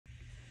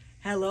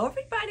Hello,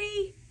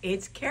 everybody.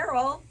 It's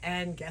Carol,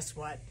 and guess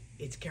what?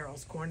 It's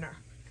Carol's Corner.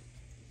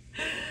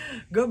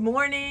 Good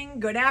morning,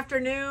 good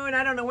afternoon.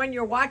 I don't know when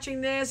you're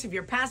watching this, if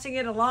you're passing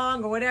it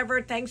along or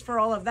whatever. Thanks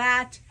for all of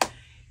that.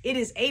 It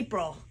is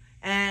April,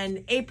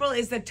 and April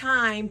is the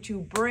time to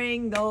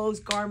bring those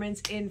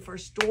garments in for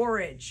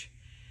storage.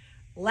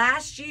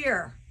 Last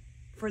year,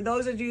 for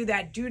those of you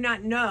that do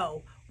not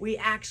know, we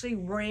actually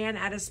ran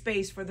out of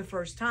space for the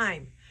first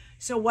time.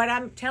 So what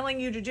I'm telling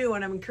you to do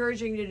and I'm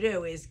encouraging you to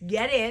do is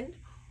get in,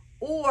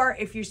 or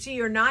if you see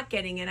you're not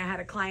getting in, I had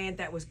a client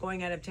that was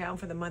going out of town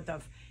for the month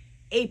of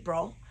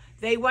April.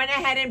 They went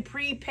ahead and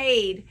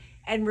prepaid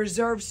and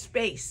reserved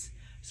space.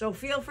 So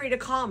feel free to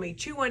call me,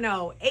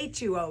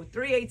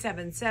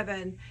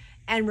 210-820-3877,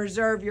 and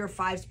reserve your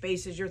 5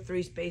 spaces, your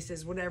 3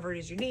 spaces, whatever it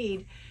is you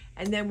need.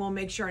 And then we'll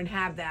make sure and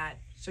have that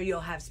so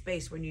you'll have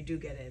space when you do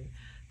get in.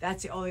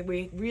 That's the only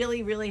way.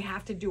 We really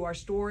have to do our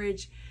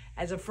storage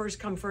as a first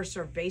come, first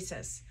serve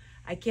basis.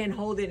 I can't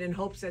hold it in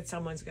hopes that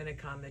someone's going to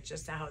come. That's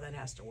just how that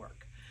has to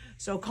work.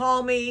 So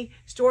call me.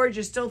 Storage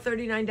is still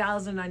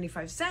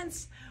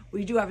 $39.95.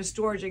 We do have a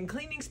storage and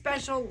cleaning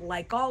special,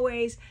 like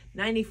always,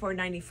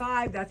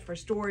 $94.95. That's for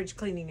storage,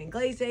 cleaning, and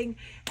glazing.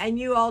 And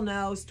you all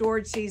know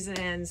storage season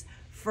ends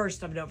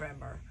 1st of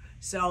November.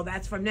 So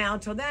that's from now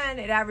until then.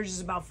 It averages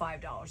about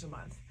 $5 a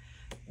month.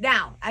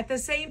 Now, at the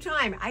same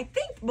time, I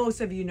think most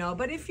of you know,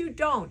 but if you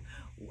don't,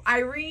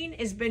 Irene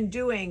has been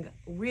doing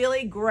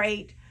really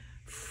great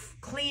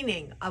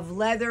cleaning of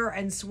leather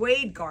and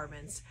suede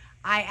garments.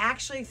 I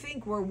actually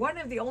think we're one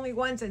of the only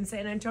ones in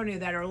San Antonio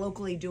that are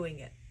locally doing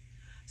it.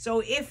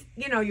 So if,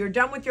 you're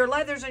done with your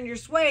leathers and your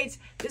suedes,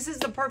 this is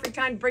the perfect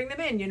time to bring them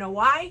in. You know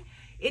why?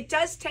 It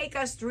does take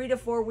us 3 to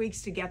 4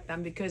 weeks to get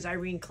them because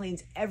Irene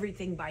cleans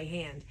everything by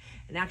hand.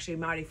 And actually,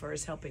 Marty Fur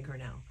is helping her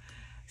now.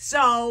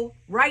 So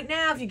right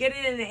now, if you get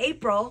it in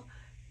April,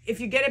 if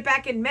you get it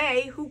back in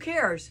May, who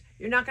cares?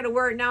 You're not going to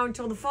wear it now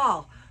until the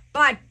fall.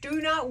 But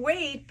do not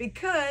wait,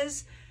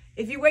 because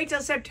if you wait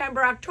till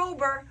September,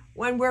 October,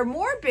 when we're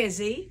more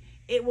busy,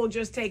 it will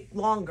just take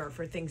longer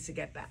for things to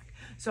get back.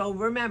 So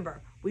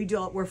remember,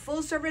 we're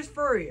full service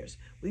furriers.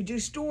 We do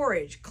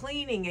storage,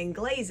 cleaning, and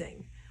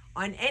glazing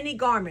on any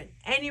garment,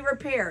 any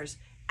repairs.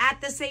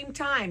 At the same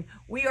time,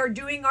 we are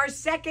doing our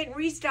second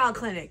Restyle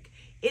Clinic.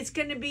 It's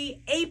going to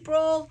be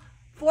April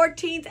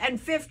 14th and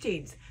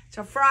 15th. It's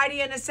a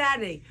Friday and a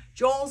Saturday.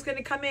 Joel's going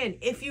to come in.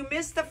 If you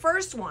missed the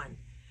first one,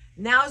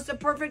 now's the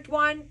perfect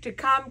one to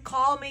come.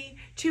 Call me,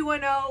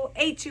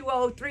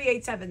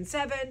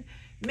 210-820-3877.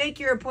 Make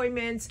your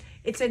appointments.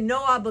 It's a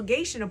no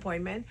obligation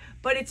appointment,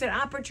 but it's an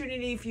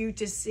opportunity for you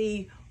to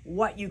see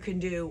what you can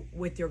do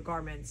with your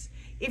garments.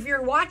 If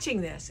you're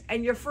watching this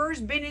and your fur's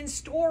been in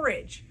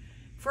storage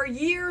for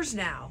years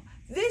now,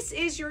 this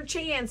is your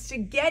chance to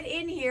get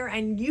in here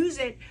and use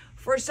it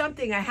for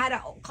something. I had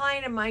a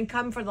client of mine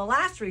come for the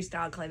last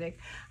Restyle Clinic.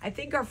 I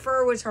think her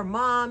fur was her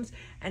mom's,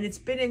 and it's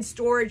been in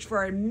storage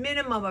for a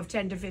minimum of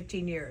 10 to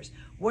 15 years.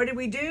 What did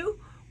we do?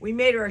 We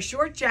made her a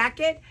short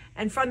jacket,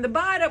 and from the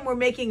bottom, we're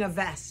making a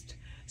vest.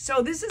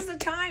 So this is the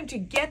time to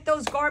get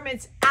those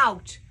garments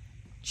out,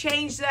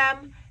 change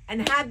them,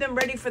 and have them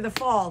ready for the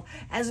fall.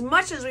 As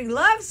much as we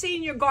love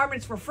seeing your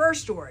garments for fur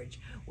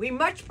storage, we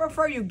much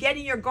prefer you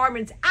getting your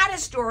garments out of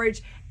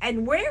storage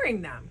and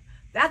wearing them.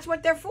 That's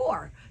what they're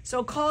for.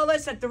 So call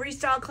us at the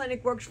Restyle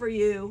Clinic, works for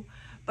you.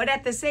 But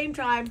at the same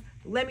time,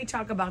 let me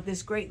talk about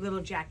this great little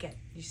jacket.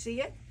 You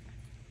see it?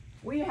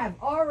 We have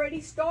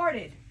already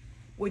started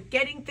with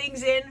getting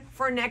things in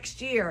for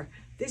next year.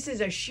 This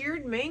is a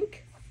sheared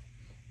mink.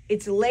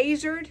 It's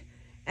lasered,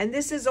 and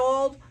this is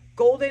all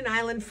Golden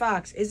Island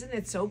Fox. Isn't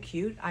it so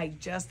cute? I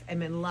just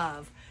am in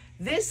love.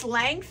 This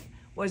length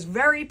was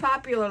very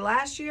popular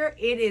last year.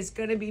 It is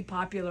going to be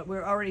popular.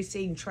 We're already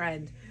seeing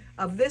trend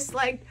of this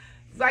length.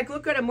 Like,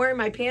 look what I'm wearing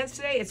my pants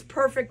today. It's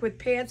perfect with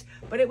pants,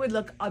 but it would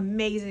look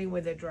amazing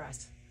with a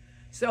dress.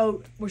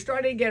 So we're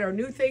starting to get our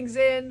new things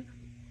in.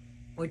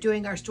 We're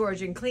doing our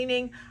storage and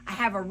cleaning. I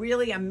have a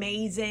really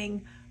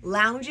amazing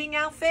lounging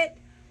outfit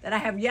that I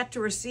have yet to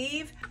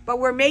receive, but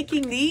we're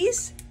making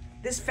these.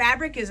 This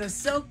fabric is a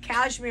silk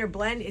cashmere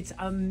blend. It's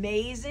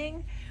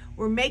amazing.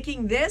 We're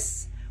making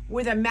this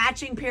with a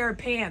matching pair of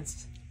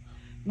pants.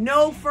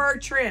 No fur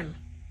trim.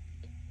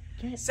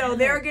 So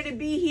they're going to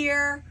be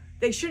here.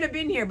 They should have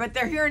been here, but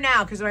they're here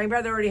now because my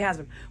brother already has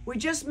them. We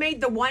just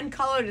made the one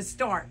color to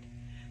start.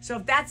 So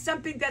if that's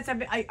something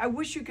I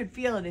wish you could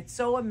feel it. It's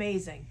so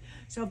amazing.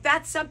 So if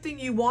that's something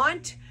you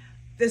want,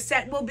 the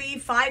set will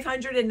be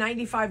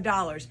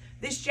 $595.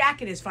 This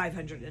jacket is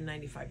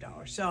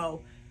 $595.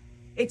 So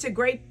it's a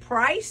great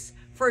price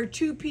for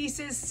 2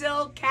 pieces,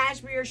 silk,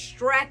 cashmere,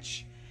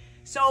 stretch.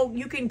 So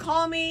you can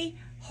call me,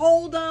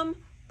 hold them.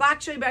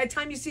 Actually, by the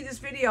time you see this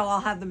video, I'll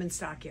have them in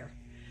stock here.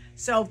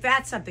 So if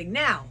that's something.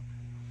 Now,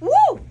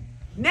 woo!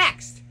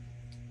 Next,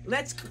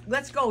 let's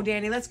go,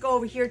 Danny. Let's go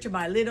over here to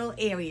my little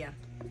area.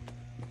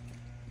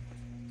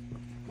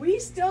 We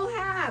still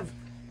have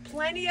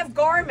plenty of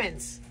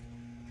garments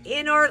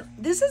in our,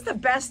 this is the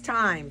best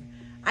time.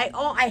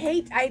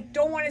 I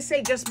don't want to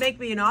say just make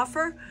me an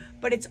offer,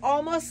 but it's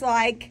almost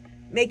like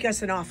make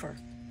us an offer.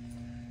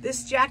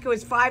 This jacket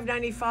was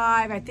 $5.95.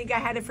 I think I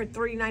had it for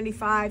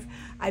 $3.95.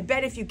 I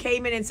bet if you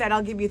came in and said,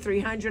 I'll give you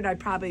 $300, I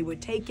probably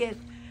would take it.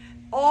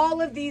 All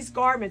of these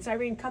garments,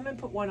 Irene, come and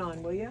put one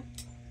on, will you?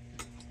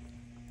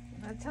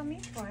 Tell me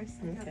twice.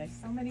 I have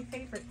so many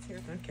favorites here.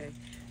 Okay.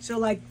 So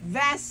like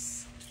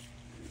vests,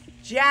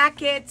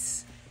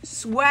 jackets,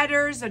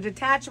 sweaters, or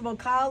detachable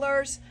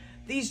collars.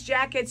 These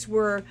jackets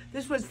were,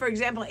 this was, for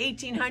example,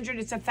 $1,800.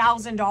 It's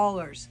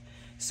 $1,000.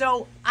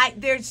 So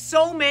there's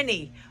so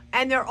many,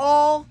 and they're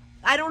all,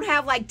 I don't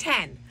have like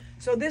 10.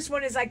 So this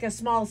one is like a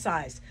small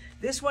size.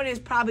 This one is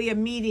probably a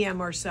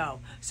medium or so.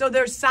 So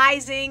there's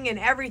sizing and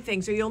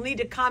everything. So you'll need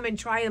to come and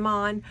try them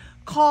on.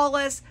 Call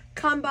us,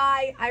 come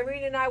by.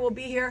 Irene and I will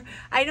be here.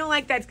 I don't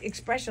like that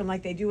expression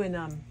like they do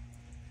in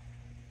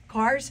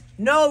cars.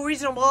 No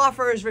reasonable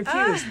offer is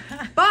refused.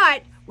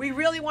 But we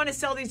really want to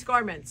sell these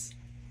garments.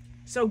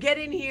 So get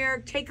in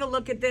here, take a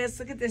look at this.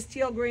 Look at this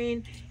teal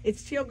green.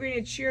 It's teal green,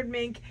 it's sheared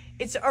mink.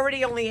 It's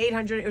already only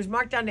 $800. It was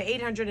marked down to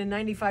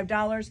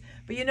 $895.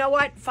 But you know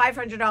what?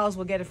 $500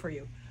 will get it for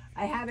you.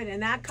 I have it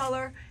in that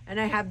color, and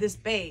I have this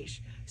beige.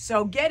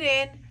 So get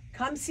in,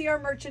 come see our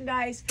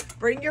merchandise,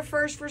 bring your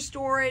first for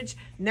storage.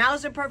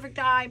 Now's the perfect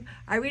time.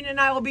 Irene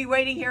and I will be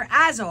waiting here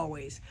as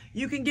always.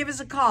 You can give us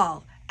a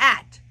call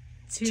at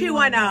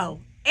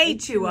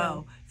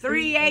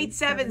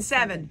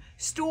 210-820-3877.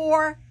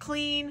 Store,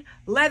 clean,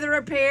 leather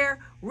repair,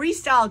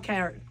 restyle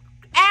care,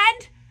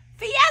 and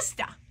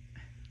Fiesta.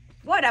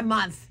 What a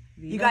month.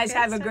 You guys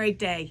have a great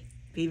day.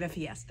 Viva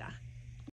Fiesta.